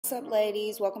What's up,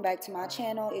 ladies? Welcome back to my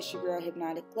channel. It's your girl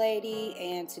Hypnotic Lady,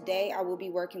 and today I will be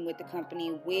working with the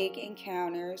company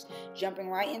WigEncounters. Jumping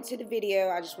right into the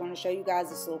video, I just want to show you guys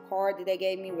this little card that they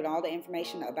gave me with all the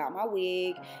information about my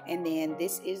wig, and then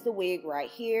this is the wig right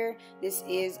here. This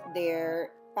is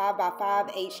their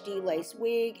 5x5 HD lace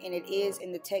wig, and it is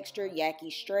in the texture Yaki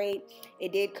Straight.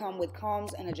 It did come with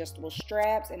combs and adjustable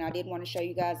straps, and I did want to show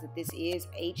you guys that this is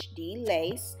HD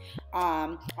lace.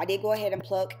 I did go ahead and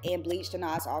pluck and bleach the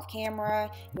knots off camera.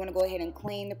 You want to go ahead and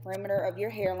clean the perimeter of your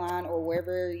hairline or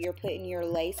wherever you're putting your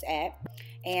lace at.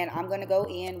 And I'm going to go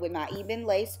in with my even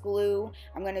lace glue.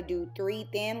 I'm going to do 3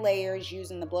 thin layers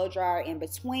using the blow dryer in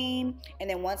between. And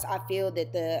then once I feel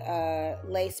that the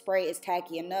lace spray is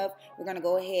tacky enough, we're going to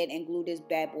go ahead and glue this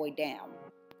bad boy down.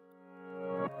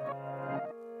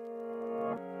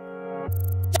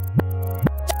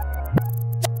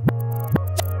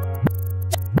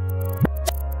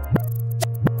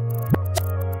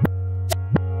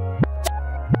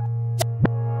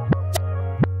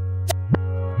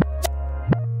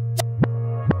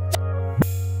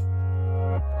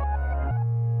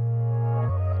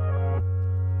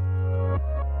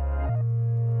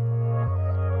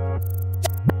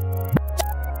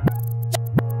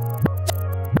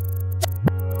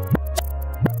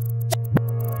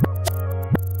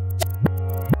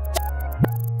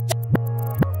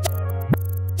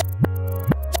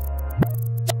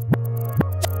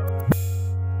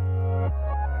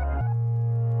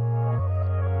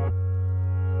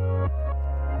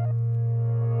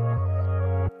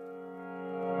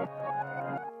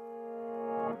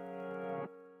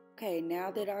 Okay, now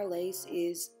that our lace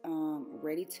is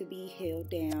ready to be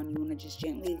held down, you want to just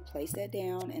gently place that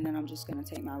down, and then I'm just going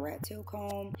to take my rat tail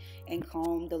comb and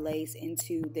comb the lace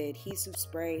into the adhesive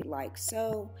spray like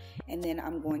so, and then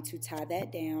I'm going to tie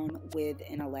that down with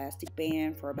an elastic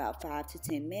band for about 5 to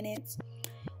 10 minutes.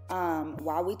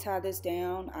 While we tie this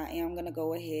down, I am going to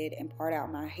go ahead and part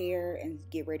out my hair and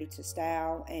get ready to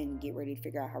style and get ready to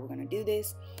figure out how we're going to do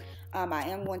this. I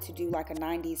am going to do like a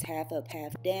 90s half up,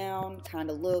 half down kind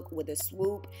of look with a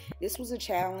swoop. This was a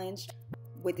challenge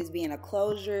with this being a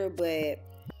closure, but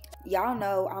y'all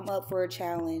know I'm up for a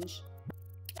challenge,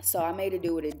 so I made it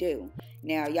do what it do.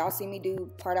 Now, y'all see me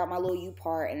part out my little U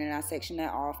part, and then I section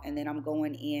that off, and then I'm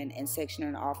going in and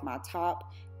sectioning off my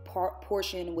top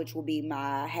portion, which will be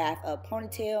my half up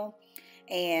ponytail.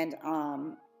 And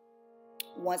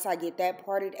once I get that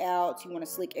parted out, you want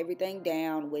to slick everything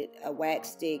down with a wax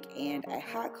stick and a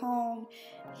hot comb.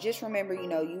 Just remember, you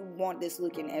know, you want this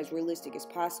looking as realistic as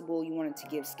possible. You want it to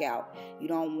give scalp. You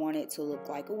don't want it to look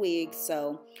like a wig.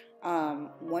 So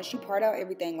once you part out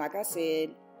everything, like I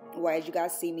said, well, as you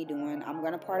guys see me doing, I'm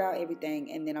going to part out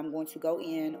everything, and then I'm going to go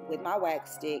in with my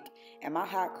wax stick and my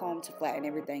hot comb to flatten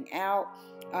everything out.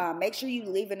 Make sure you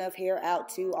leave enough hair out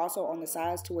too, also on the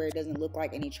sides, to where it doesn't look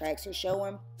like any tracks are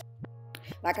showing.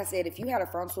 Like I said, if you had a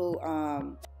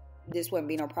frontal, this wouldn't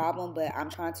be no problem, but I'm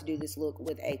trying to do this look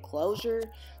with a closure.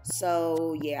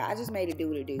 So yeah, I just made it do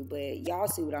what it do, but y'all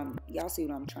see what I'm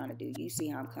trying to do. You see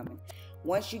how I'm coming.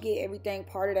 Once you get everything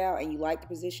parted out and you like the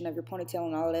position of your ponytail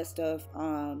and all of that stuff,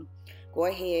 go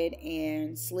ahead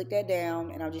and slick that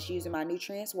down. And I'm just using my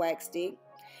Nutrients wax stick,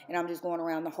 and I'm just going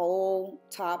around the whole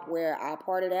top where I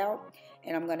parted out,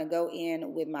 and I'm going to go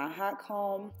in with my hot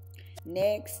comb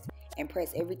next and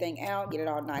press everything out, get it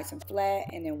all nice and flat.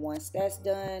 And then once that's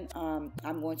done,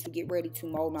 I'm going to get ready to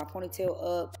mold my ponytail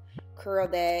up, curl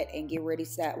that, and get ready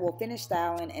to finish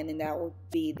styling, and then that will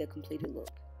be the completed look.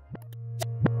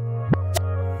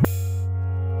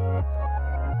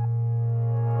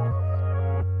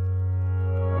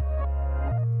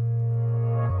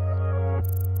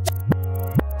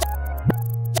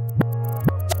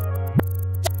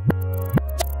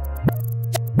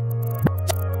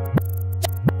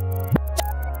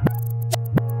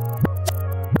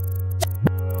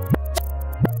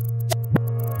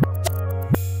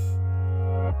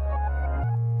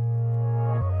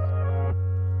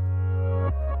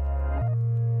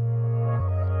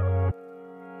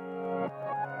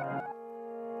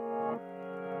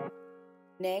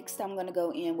 Next, I'm going to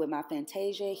go in with my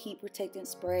Fantasia Heat Protectant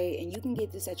Spray, and you can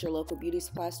get this at your local beauty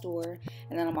supply store.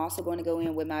 And then I'm also going to go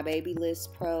in with my Babyliss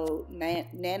Pro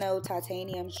Nano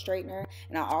Titanium Straightener,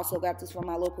 and I also got this from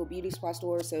my local beauty supply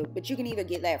store. But you can either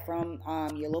get that from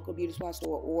your local beauty supply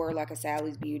store or like a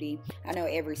Sally's Beauty. I know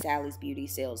every Sally's Beauty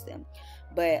sells them.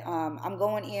 But I'm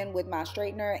going in with my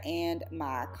straightener and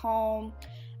my comb.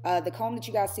 The comb that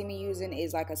you guys see me using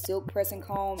is like a silk pressing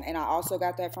comb, and I also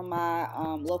got that from my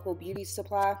local beauty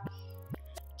supply.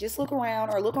 Just look around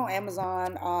or look on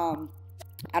Amazon.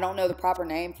 I don't know the proper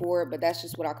name for it, but that's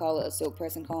just what I call it, a silk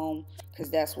pressing comb, because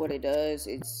that's what it does.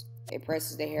 It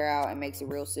presses the hair out and makes it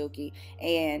real silky,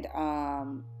 and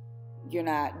you're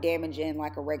not damaging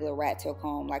like a regular rat tail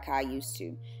comb like I used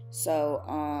to. So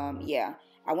yeah,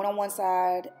 I went on one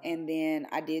side and then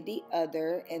I did the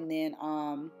other, and then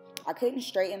I couldn't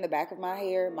straighten the back of my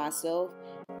hair myself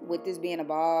with this being a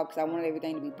bob because I wanted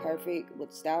everything to be perfect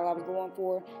with the style I was going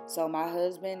for. So my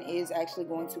husband is actually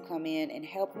going to come in and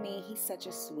help me. He's such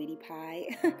a sweetie pie.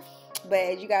 But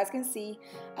as you guys can see,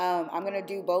 I'm going to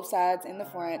do both sides in the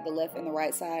front, the left and the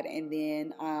right side, and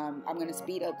then I'm going to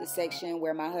speed up the section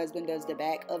where my husband does the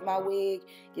back of my wig,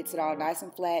 gets it all nice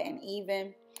and flat and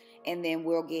even, and then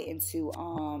we'll get into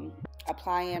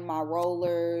applying my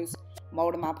rollers,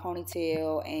 molding my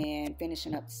ponytail, and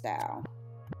finishing up the style.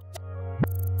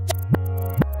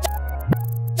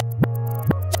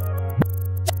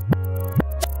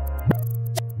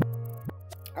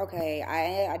 Okay,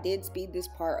 I did speed this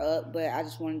part up, but I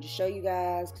just wanted to show you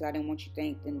guys because I didn't want you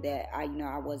thinking that I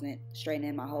wasn't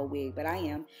straightening my whole wig, but I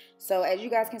am. So as you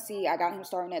guys can see, I got him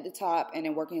starting at the top and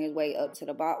then working his way up to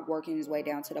the bottom, working his way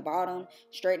down to the bottom,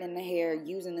 straightening the hair,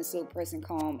 using the silk pressing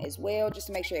comb as well, just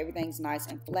to make sure everything's nice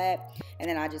and flat. And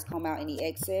then I just comb out any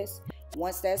excess.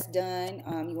 Once that's done,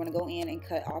 you want to go in and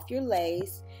cut off your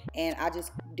lace, and I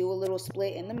just do a little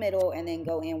split in the middle and then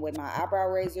go in with my eyebrow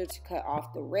razor to cut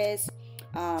off the rest.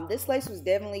 This lace was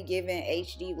definitely given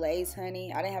HD lace,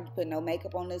 honey. I didn't have to put no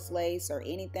makeup on this lace or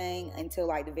anything until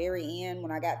like the very end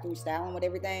when I got through styling with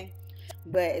everything.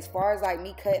 But as far as like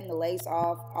me cutting the lace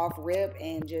off rip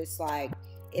and just like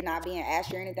it not being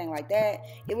ashy or anything like that,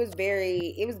 it was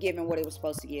giving what it was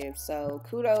supposed to give. So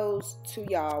kudos to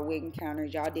y'all, wig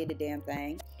encounters. Y'all did the damn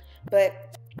thing.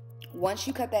 But once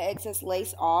you cut that excess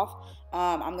lace off,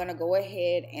 I'm going to go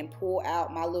ahead and pull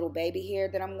out my little baby hair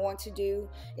that I'm going to do.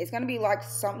 It's going to be like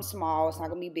something small. It's not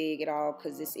going to be big at all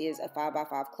because this is a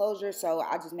 5x5 closure. So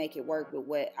I just make it work with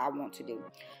what I want to do.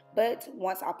 But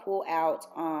once I pull out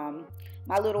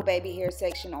my little baby hair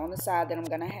section on the side that I'm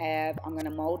going to have, I'm going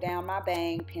to mold down my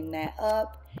bang, pin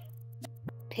up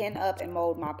and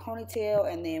mold my ponytail,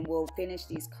 and then we'll finish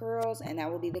these curls and that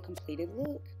will be the completed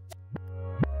look.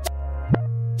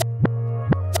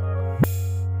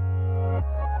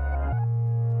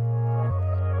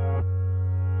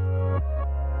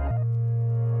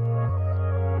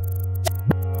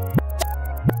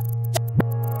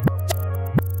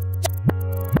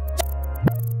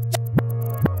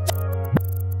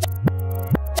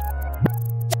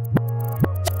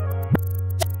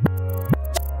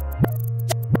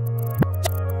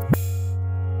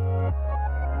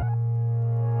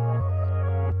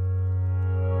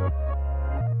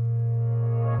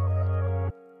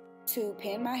 To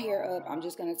pin my hair up, I'm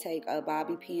just going to take a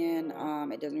bobby pin.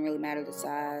 It doesn't really matter the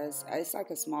size. It's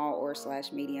like a small or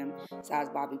 / medium size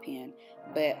bobby pin.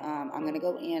 But I'm going to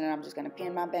go in and I'm just going to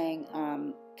pin my bang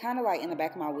kind of like in the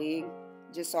back of my wig,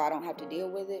 just so I don't have to deal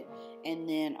with it. And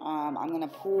then I'm going to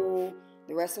pull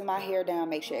the rest of my hair down,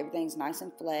 make sure everything's nice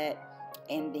and flat.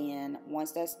 And then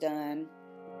once that's done,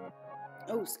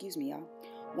 oh, excuse me, y'all.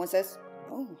 Once that's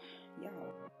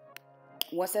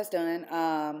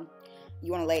done,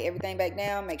 you want to lay everything back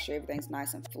down, make sure everything's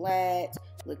nice and flat,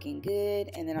 looking good.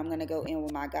 And then I'm going to go in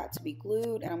with my Got To Be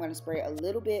Glued, and I'm going to spray a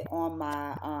little bit on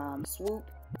my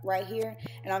swoop right here.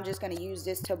 And I'm just going to use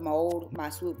this to mold my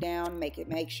swoop down,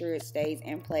 make sure it stays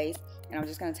in place. And I'm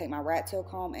just going to take my rat tail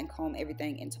comb and comb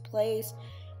everything into place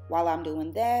while I'm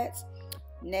doing that.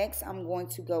 Next, I'm going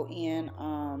to go in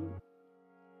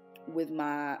with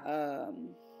my,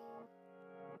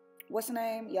 what's the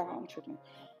name? Y'all, I'm tripping.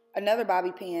 Another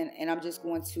bobby pin, and I'm just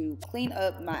going to clean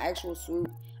up my actual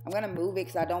swoop. I'm going to move it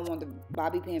because I don't want the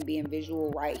bobby pin being visual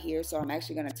right here, so I'm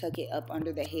actually going to tuck it up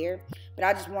under the hair. But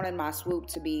I just wanted my swoop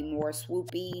to be more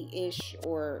swoopy-ish,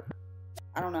 or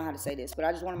I don't know how to say this, but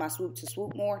I just wanted my swoop to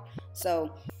swoop more.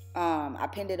 So I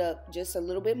pinned it up just a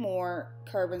little bit more,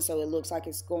 curving so it looks like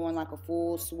it's going like a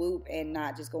full swoop and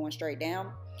not just going straight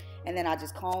down. And then I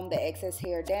just comb the excess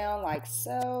hair down like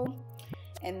so.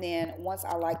 And then once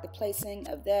I like the placing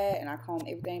of that and I comb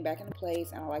everything back into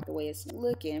place and I like the way it's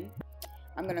looking,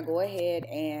 I'm going to go ahead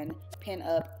and pin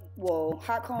up,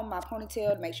 hot comb my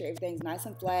ponytail to make sure everything's nice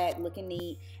and flat, looking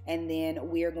neat. And then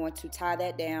we're going to tie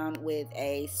that down with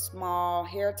a small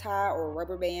hair tie or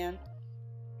rubber band,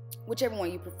 whichever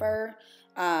one you prefer.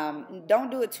 Don't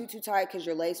do it too tight because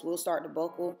your lace will start to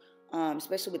buckle.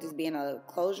 Especially with this being a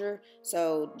closure.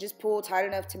 So just pull tight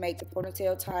enough to make the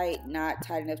ponytail tight, not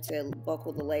tight enough to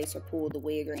buckle the lace or pull the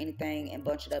wig or anything, and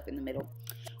bunch it up in the middle.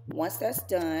 Once that's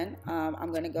done,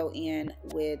 I'm going to go in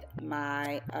with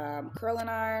my curling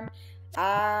iron.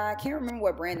 I can't remember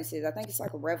what brand this is. I think it's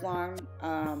like a Revlon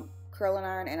curling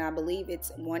iron, and I believe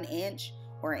it's 1 inch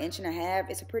or 1.5 inches.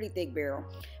 It's a pretty thick barrel.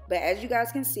 But as you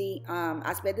guys can see,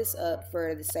 I sped this up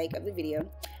for the sake of the video.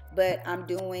 But I'm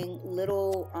doing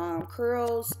little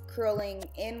curls, curling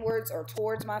inwards or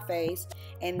towards my face.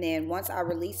 And then once I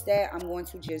release that, I'm going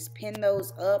to just pin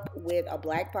those up with a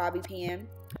black bobby pin.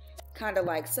 Kind of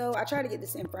like so. I try to get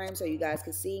this in frame so you guys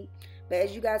can see. But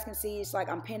as you guys can see, it's like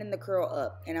I'm pinning the curl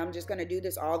up, and I'm just going to do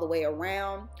this all the way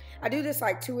around. I do this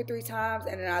like 2 or 3 times,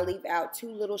 and then I leave out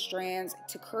 2 little strands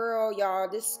to curl. Y'all,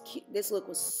 this look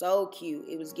was so cute.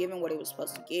 It was giving what it was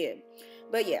supposed to give.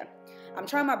 But yeah, I'm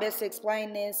trying my best to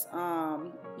explain this.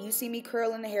 You see me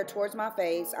curling the hair towards my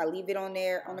face. I leave it on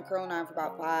there on the curling iron for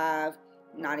about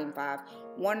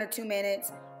 1 or 2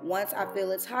 minutes. Once I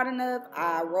feel it's hot enough,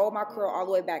 I roll my curl all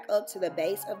the way back up to the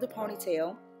base of the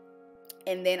ponytail.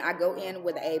 And then I go in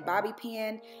with a bobby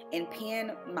pin and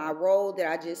pin my roll that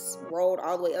I just rolled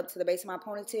all the way up to the base of my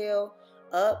ponytail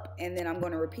up. And then I'm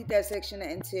going to repeat that section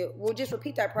until, we'll just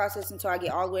repeat that process until I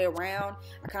get all the way around.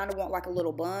 I kind of want like a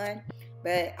little bun.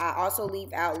 But I also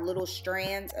leave out little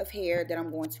strands of hair that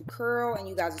I'm going to curl. And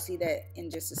you guys will see that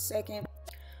in just a second.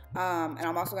 And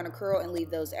I'm also going to curl and leave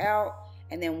those out.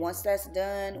 And then once that's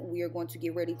done, we are going to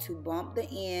get ready to bump the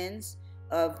ends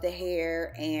of the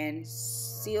hair and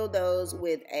seal those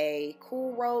with a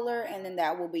cool roller, and then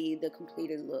that will be the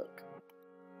completed look.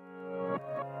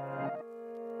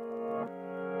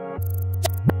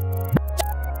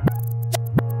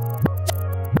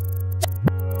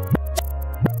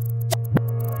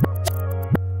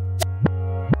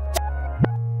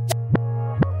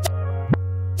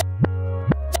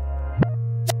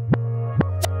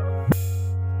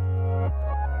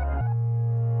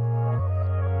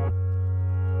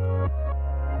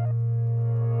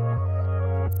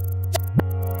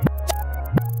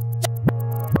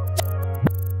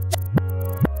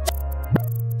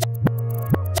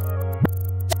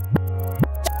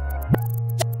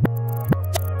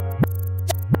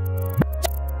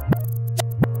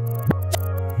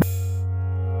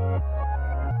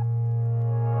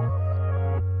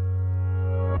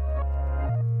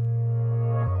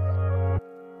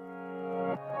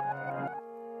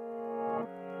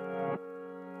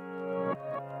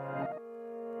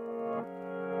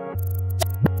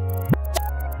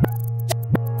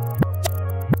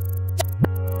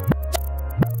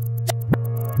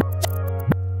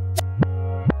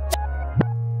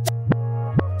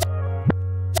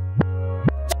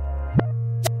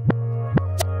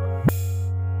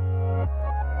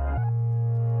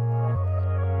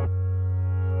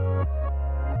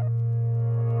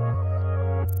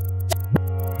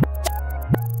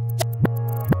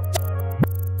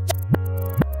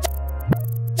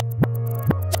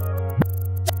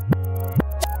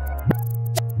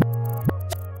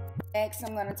 Next,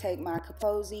 I'm going to take my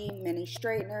Kaposi mini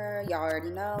straightener. Y'all already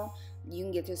know. You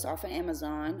can get this off of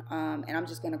Amazon. And I'm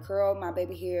just going to curl my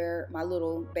baby hair, my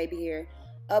little baby hair,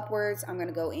 upwards. I'm going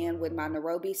to go in with my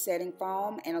Nairobi setting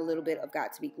foam and a little bit of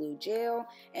Got To Be Glue gel.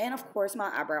 And of course,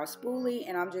 my eyebrow spoolie.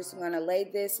 And I'm just going to lay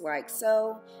this like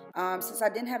so. Since I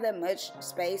didn't have that much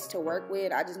space to work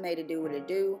with, I just made it do what it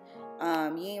do.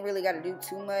 You ain't really got to do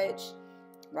too much.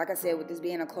 Like I said, with this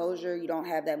being a closure, you don't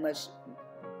have that much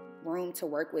room to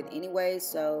work with anyway,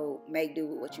 so make do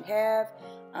with what you have.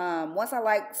 Once I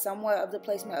like somewhat of the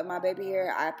placement of my baby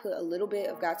hair, I put a little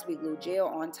bit of Got To Be Glue gel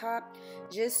on top,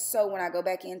 just so when I go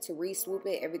back in to re-swoop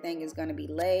it, everything is going to be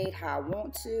laid how I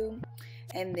want to.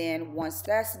 And then once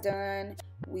that's done,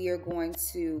 we are going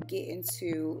to get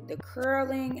into the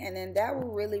curling, and then that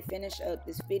will really finish up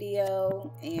this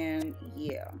video. And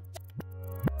yeah.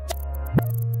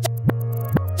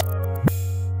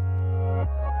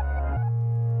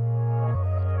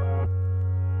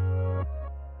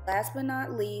 Last but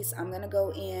not least, I'm going to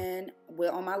go in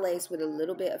on my lace with a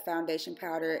little bit of foundation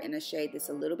powder in a shade that's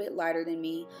a little bit lighter than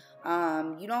me.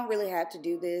 You don't really have to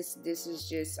do this. This is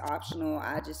just optional.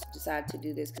 I just decided to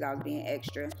do this because I was being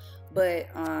extra. But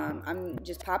I'm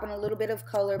just popping a little bit of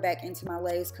color back into my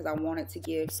lace because I wanted to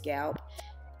give scalp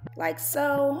like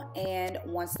so. And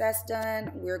once that's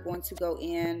done, we're going to go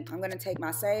in. I'm going to take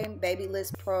my same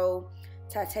Babyliss Pro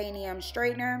titanium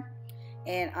straightener,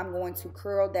 and I'm going to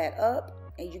curl that up,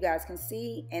 and you guys can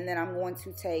see. And then I'm going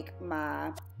to take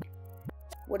my,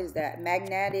 what is that,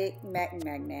 magnetic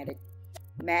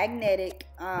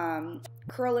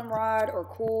curling rod or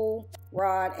cool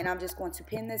rod, and I'm just going to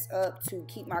pin this up to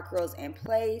keep my curls in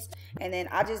place. And then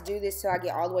I just do this till I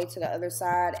get all the way to the other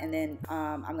side, and then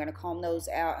I'm going to comb those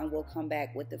out, and we'll come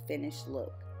back with the finished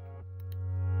look.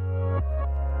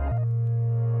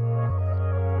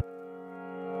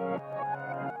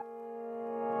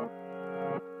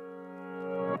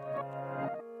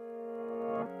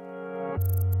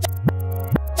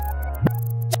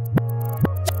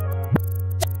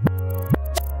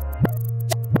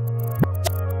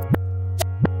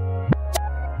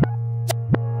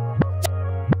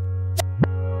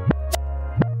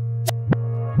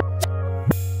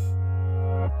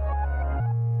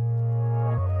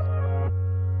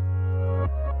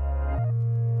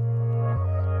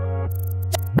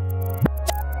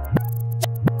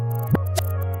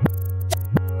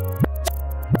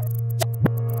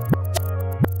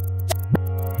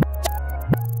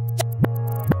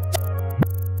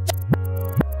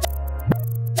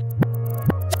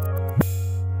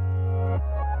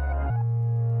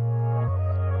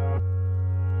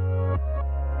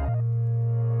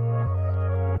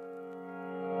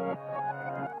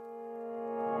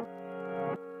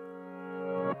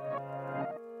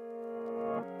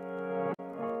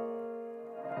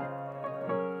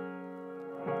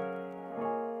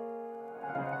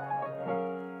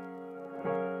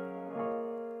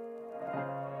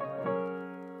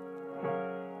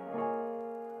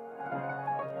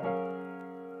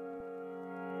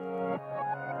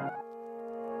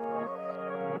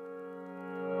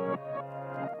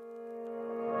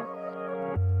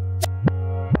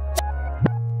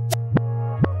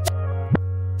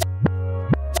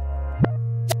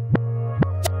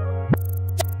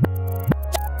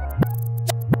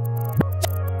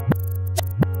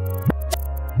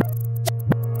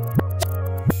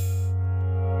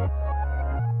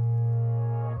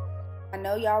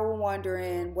 know y'all were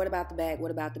wondering, what about the back?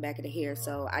 What about the back of the hair?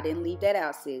 So I didn't leave that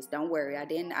out, sis. Don't worry. I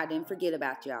didn't forget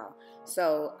about y'all.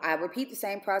 So I repeat the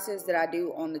same process that I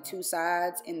do on the two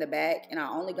sides in the back, and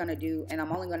I'm only gonna do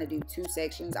 2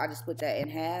 sections. I just split that in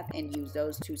half and use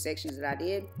those 2 sections that I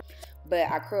did.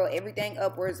 But I curl everything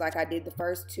upwards like I did the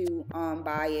first 2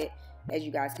 by it, as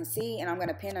you guys can see. And I'm going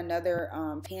to pin another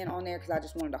pin on there because I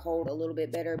just wanted to hold a little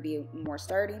bit better, be more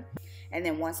sturdy. And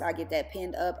then once I get that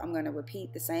pinned up, I'm going to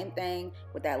repeat the same thing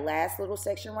with that last little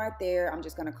section right there. I'm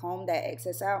just going to comb that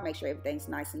excess out, make sure everything's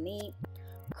nice and neat.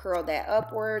 Curl that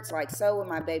upwards like so with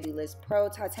my Babyliss Pro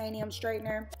titanium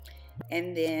straightener.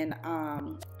 And then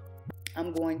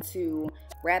I'm going to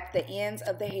wrap the ends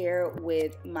of the hair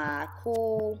with my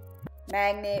Cool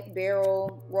magnet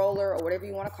barrel roller, or whatever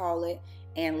you want to call it,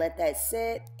 and let that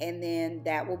sit, and then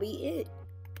that will be it.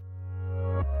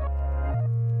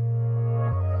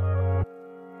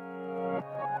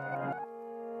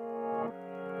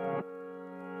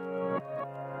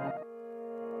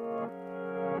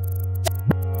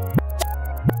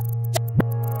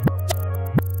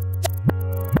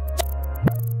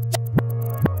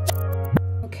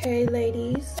 Okay,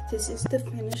 ladies, this is the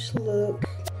finished look.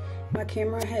 My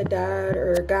camera had died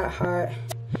or got hot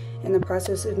in the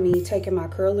process of me taking my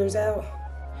curlers out,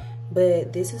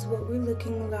 but this is what we're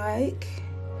looking like.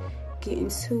 Get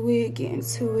into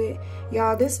it.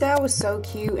 Y'all, this style was so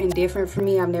cute and different for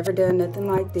me. I've never done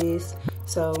nothing like this,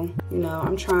 so you know,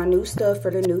 I'm trying new stuff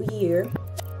for the new year.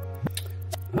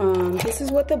 This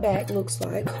is what the back looks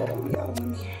like. Hold on, y'all, let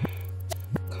me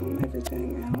comb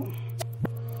everything out.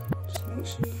 Just make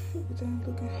sure everything's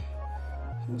looking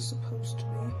how it's supposed to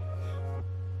be.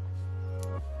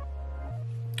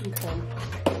 Okay,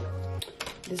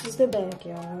 this is the back,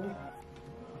 y'all.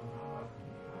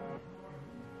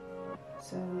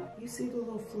 So you see the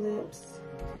little flips.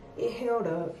 It held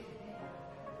up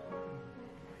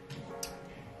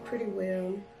pretty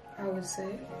well, I would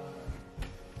say.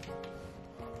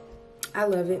 I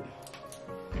love it.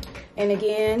 And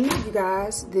again, you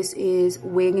guys, this is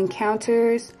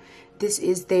WigEncounters. This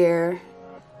is their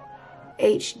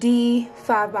HD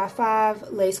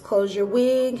 5x5 lace closure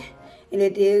wig. And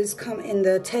it is come in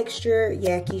the texture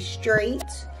Yaki Straight.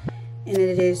 And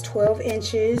it is 12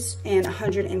 inches and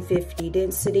 150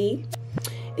 density.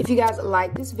 If you guys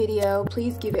like this video,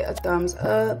 please give it a thumbs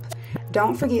up.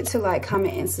 Don't forget to like,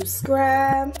 comment, and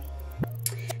subscribe.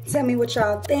 Tell me what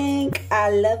y'all think. I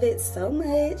love it so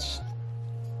much.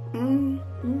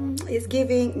 It's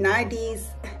giving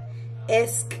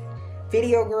 90s-esque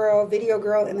video girl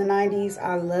in the 90s.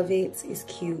 I love it. It's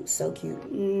cute, so cute.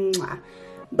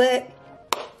 But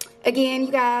again,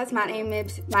 you guys, my name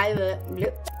is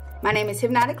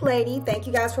Hypnotic Lady. Thank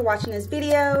you guys for watching this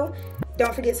video.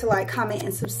 Don't forget to like, comment,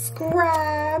 and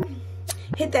subscribe.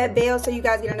 Hit that bell so you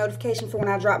guys get a notification for when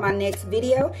I drop my next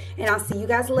video. And I'll see you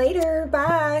guys later.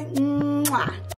 Bye.